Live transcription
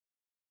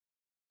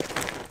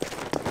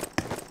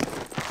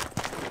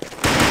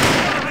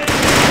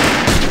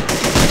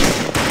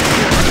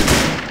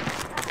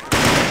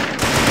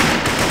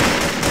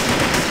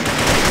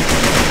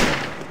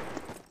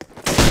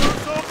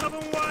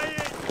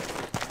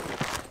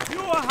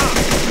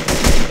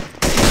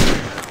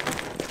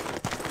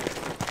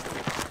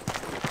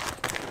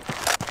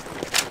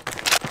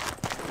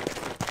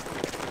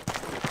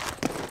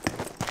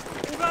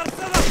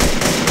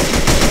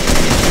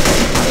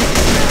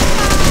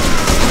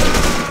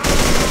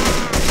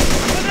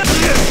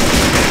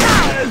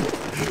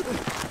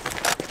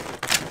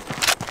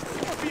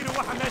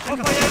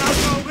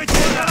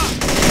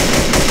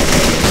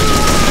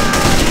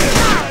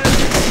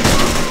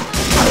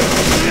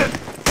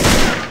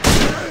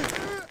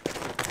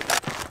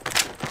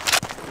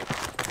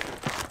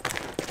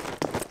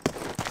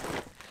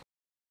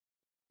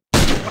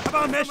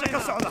ماشي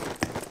كصعدة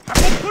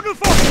حبط كله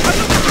فوق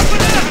حبط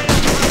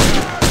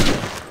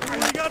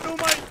حبط قالوا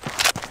ماي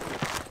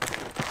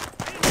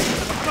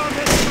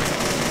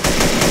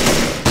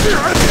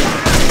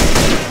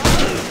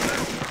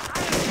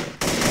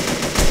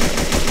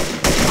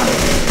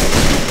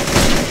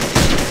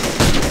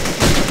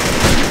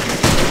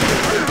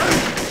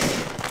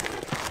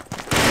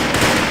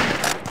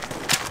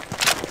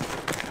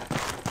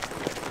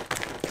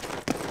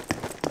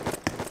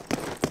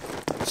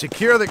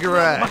Secure the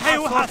garage.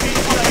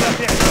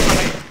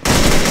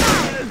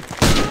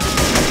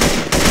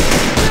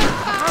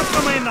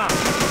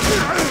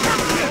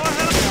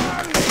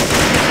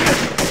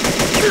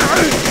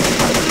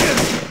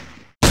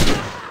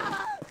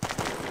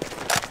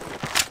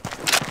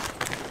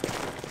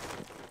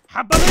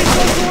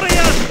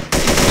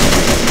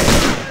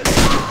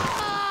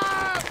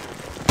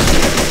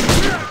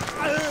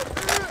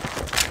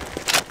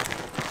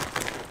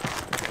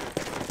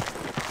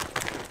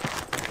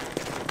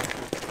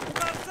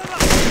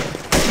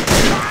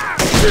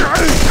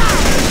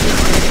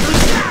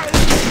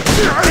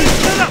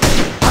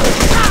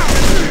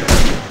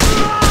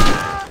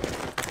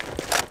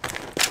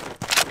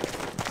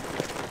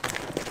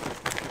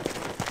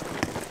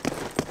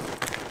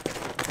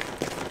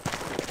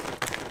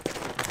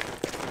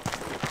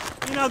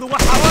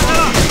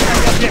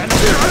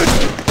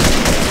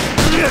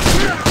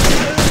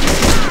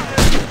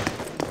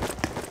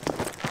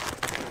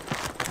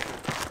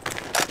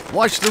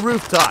 Watch the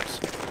rooftops.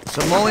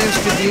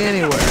 Somalians could be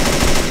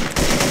anywhere.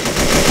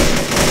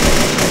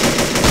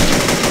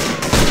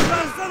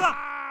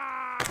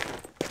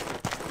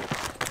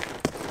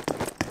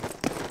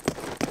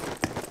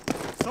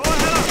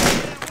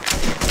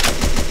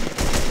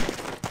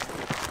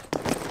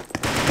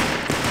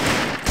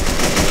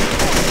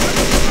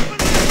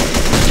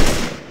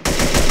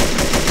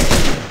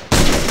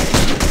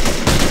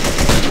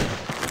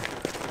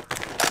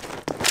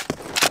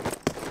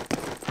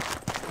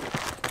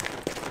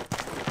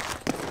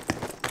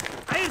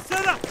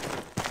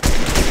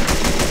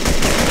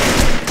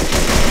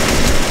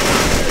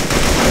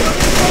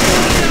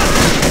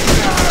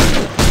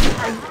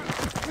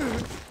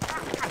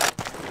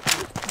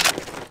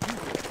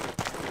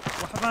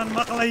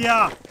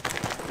 مقليا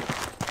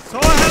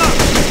سوا هلا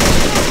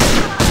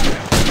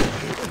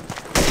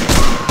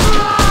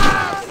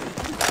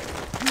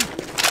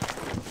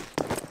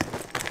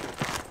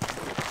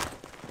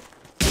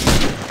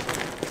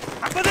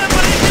حبدا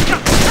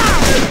مريضك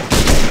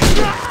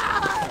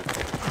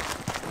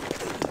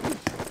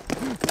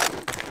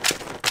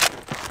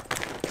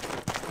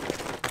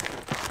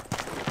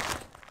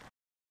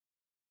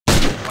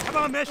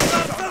وحبا ماشي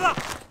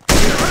صدق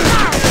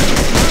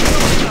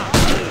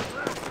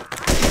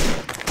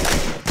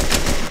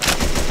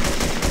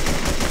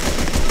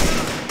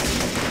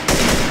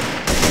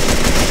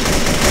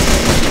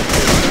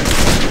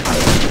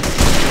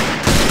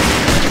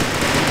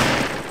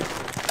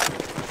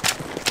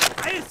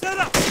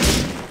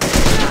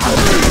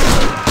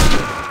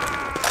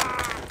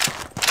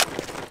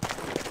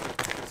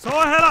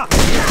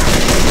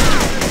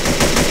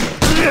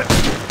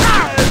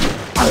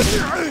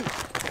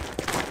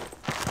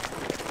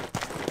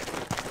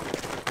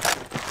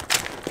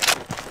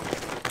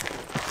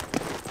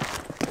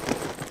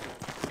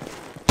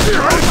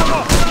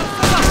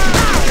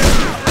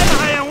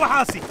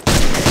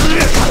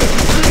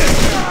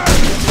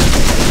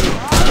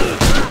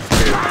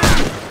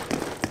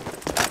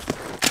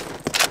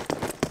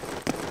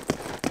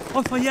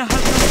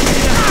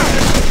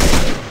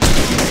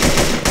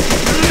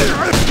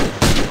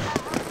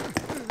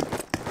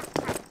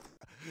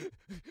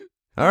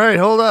All right,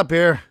 hold up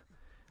here.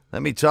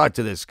 Let me talk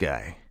to this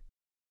guy.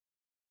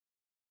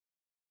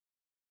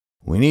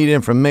 We need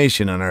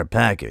information on our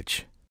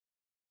package.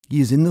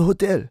 He is in the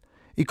hotel,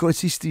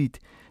 across the street.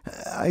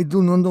 I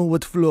do not know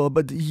what floor,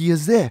 but he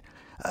is there.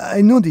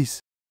 I know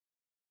this.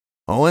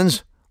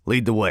 Owens,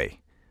 lead the way.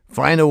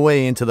 Find a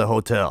way into the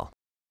hotel.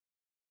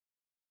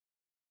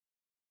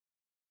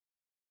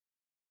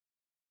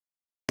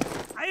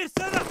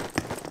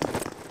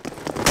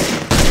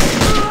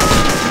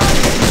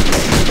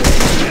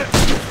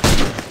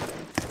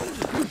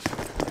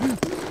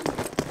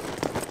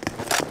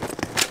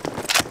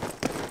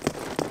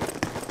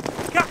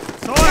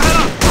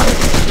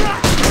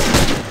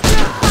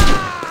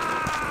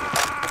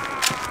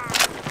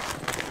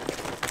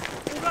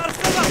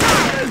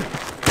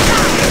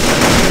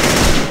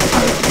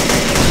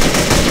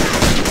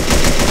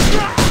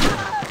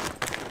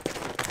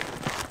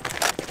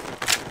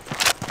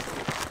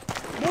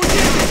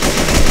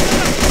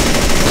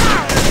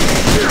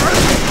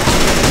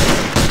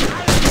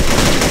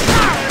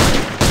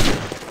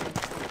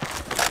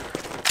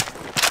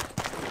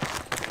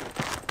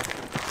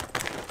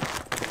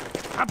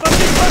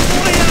 حبتني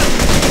فوريا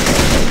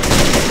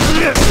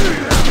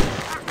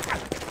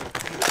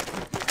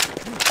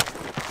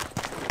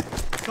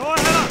سوا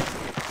هلا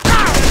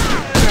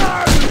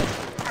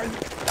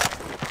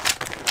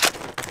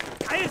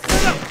أي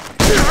سلام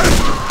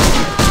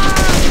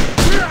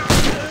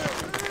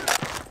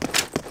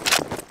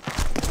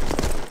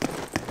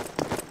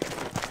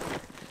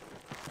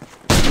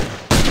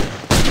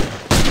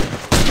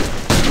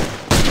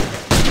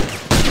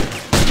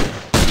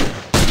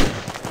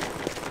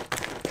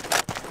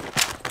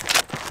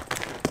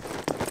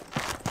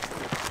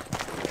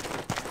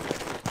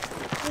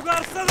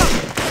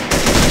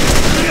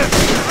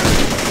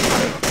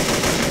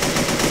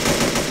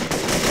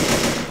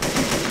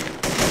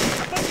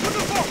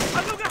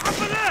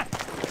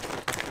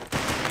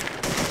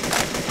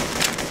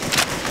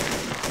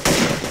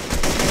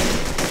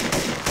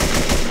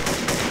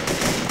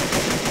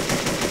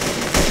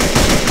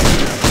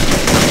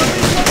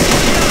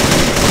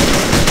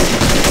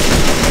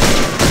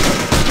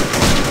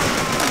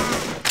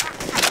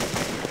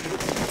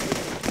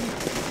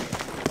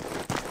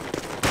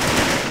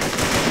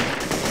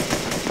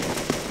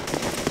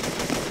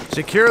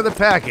Secure the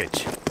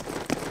package.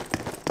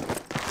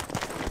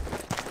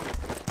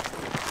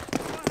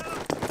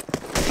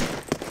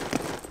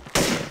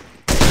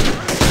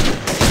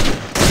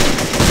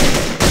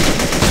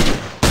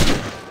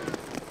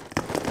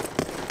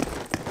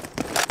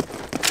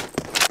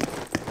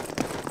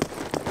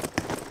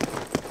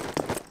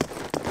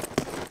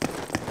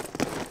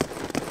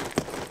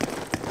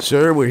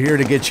 Sir, we're here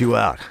to get you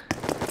out.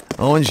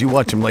 Owens, you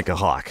watch him like a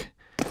hawk.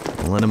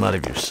 And let him out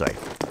of your sight.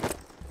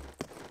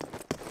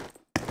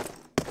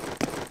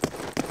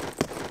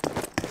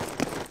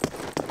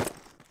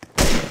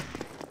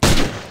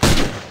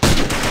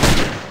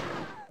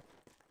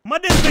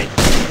 مدنتي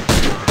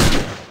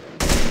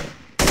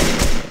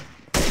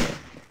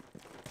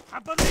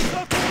حبتني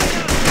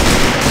فوريا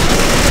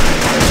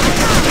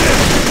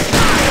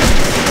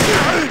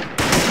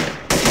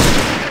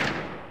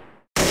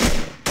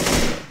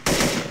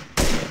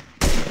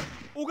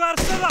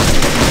وقارصلا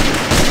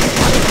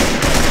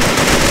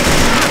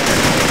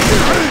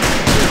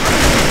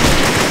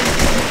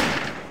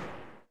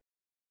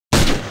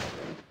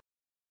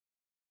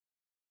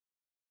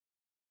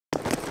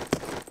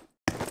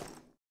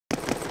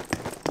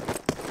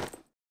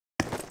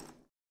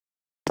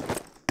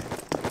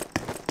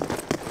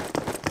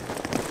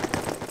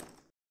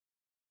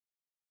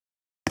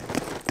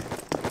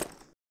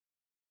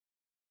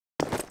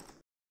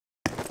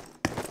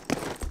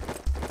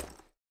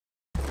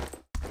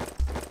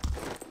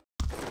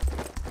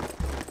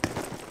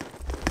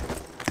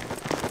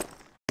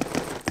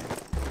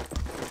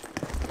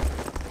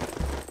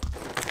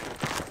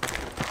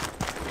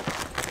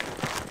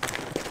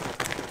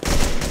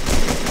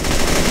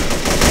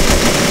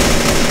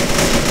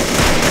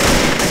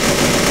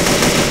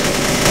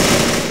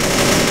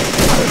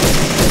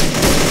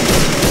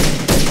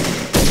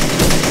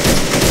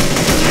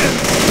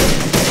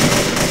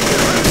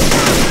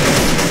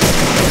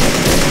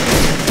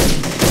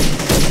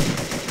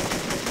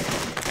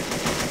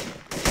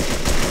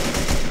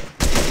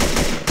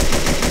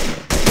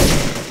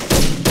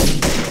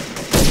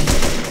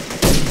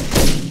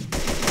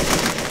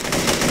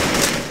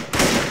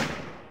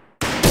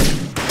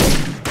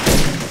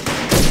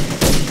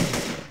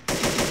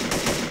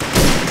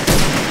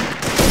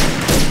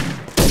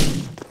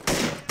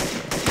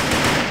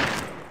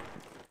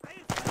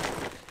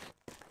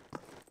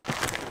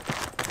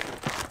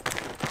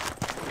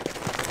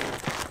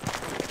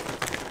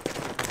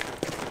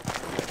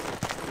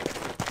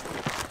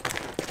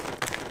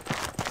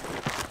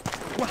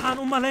waxaan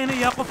u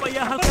malaynayaa qof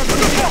ayaa halkaas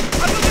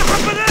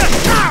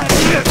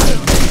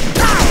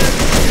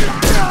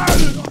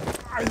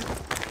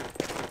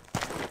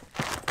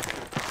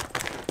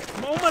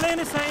ma u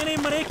malaynaysaa inay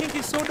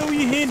maraykankii soo dhow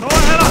yihiin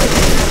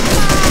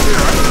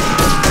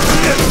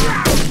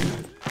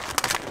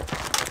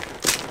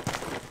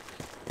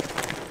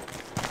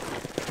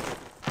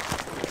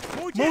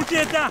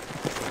موجودة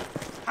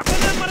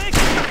حفظ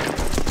المراكب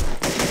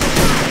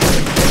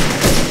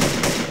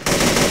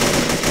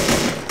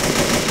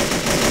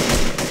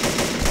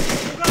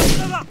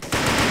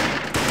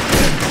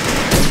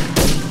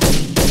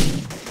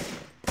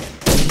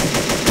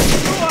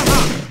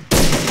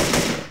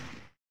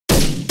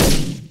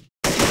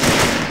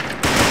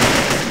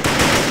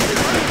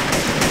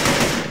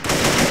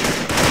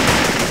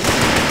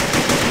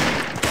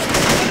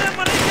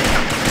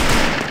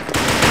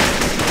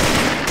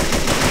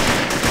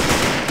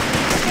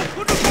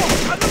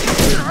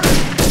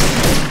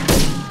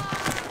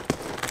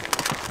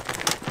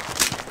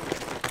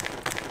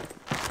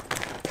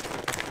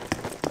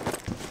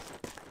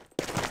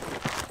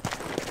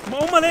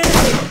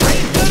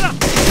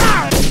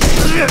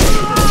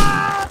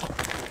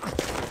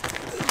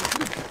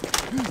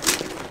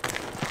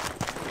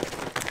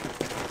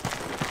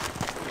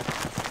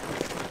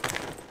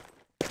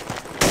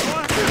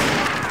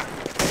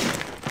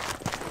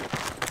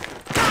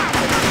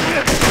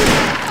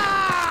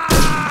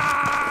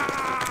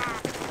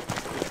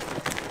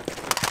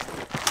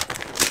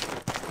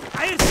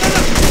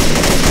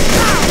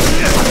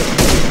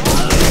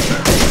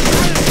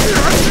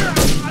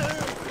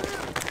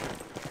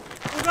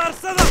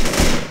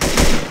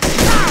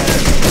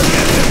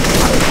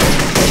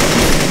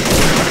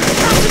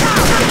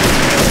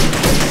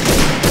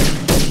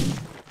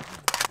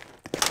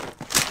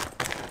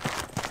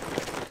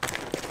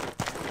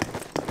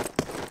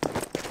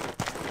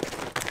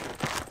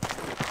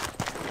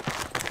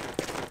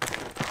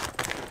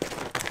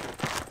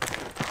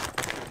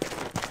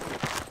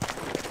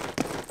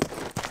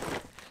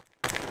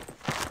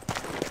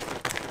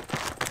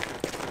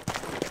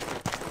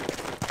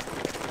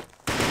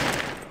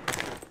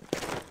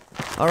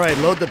All right,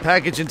 load the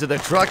package into the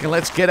truck and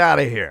let's get out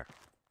of here.